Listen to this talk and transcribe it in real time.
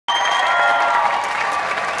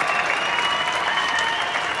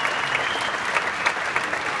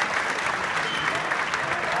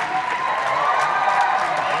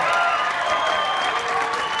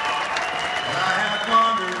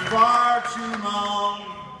long,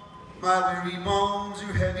 my weary bones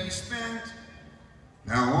are heavy spent.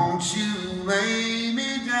 Now won't you lay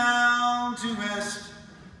me down to rest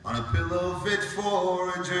on a pillow fit for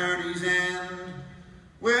a journey's end,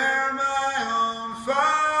 where my own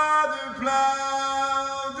father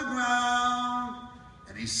plowed the ground,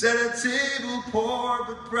 and he set a table poor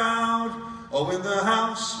but proud. Oh, in the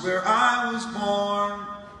house where I was born,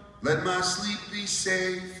 let my sleep be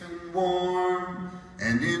safe and warm,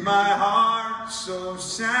 and in my heart so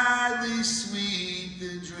sadly sweet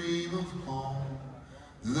the dream of home,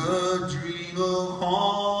 the dream of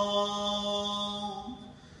home.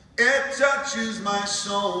 It touches my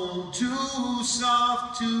soul, too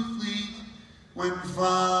soft to fleet, when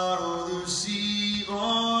far o'er the sea or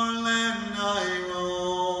land I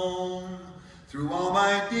roam. Through all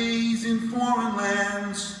my days in foreign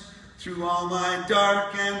lands, through all my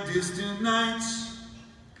dark and distant nights,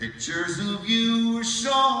 pictures of you were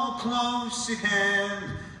so close at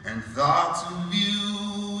hand, and thoughts of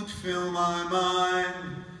you would fill my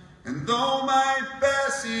mind. And though my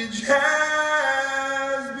passage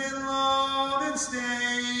has been long and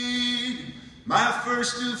stayed, my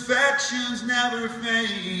first affections never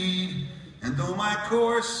fade. And though my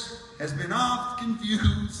course has been oft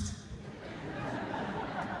confused,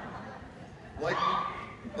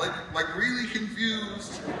 like really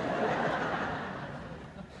confused.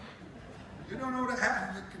 You don't know what to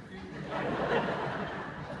have it confused.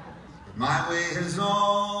 But my way has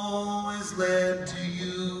always led to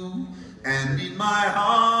you, and in my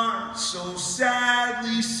heart so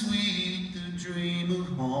sadly sweet the dream of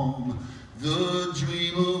home, the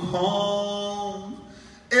dream of home.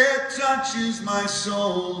 It touches my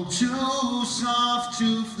soul, too soft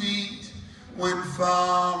to fleet, when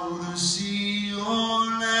far o'er the sea or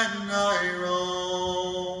land I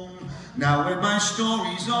roam. Now when my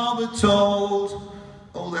story's all but told,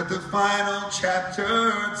 oh, let the final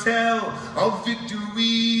chapter tell of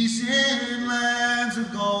victories in lands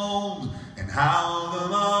of gold, and how the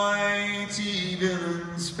mighty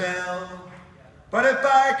villains fell. But if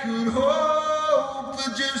I could hope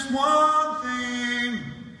for just one thing,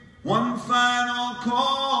 one final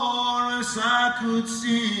chorus I could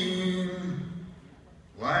sing,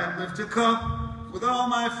 why, I'd lift a cup with all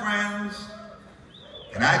my friends,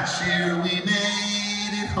 and I'd cheer we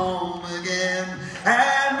made it home again.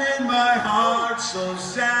 And in my heart so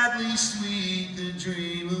sadly sweet the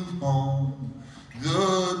dream of home,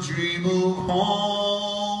 the dream of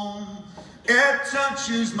home. It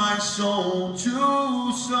touches my soul,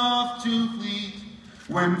 too soft to fleet,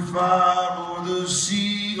 when far o'er the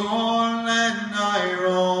sea or land I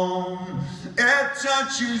roam. It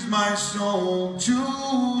touches my soul,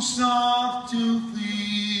 too soft to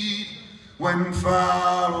fleet, when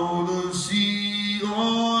far o'er the sea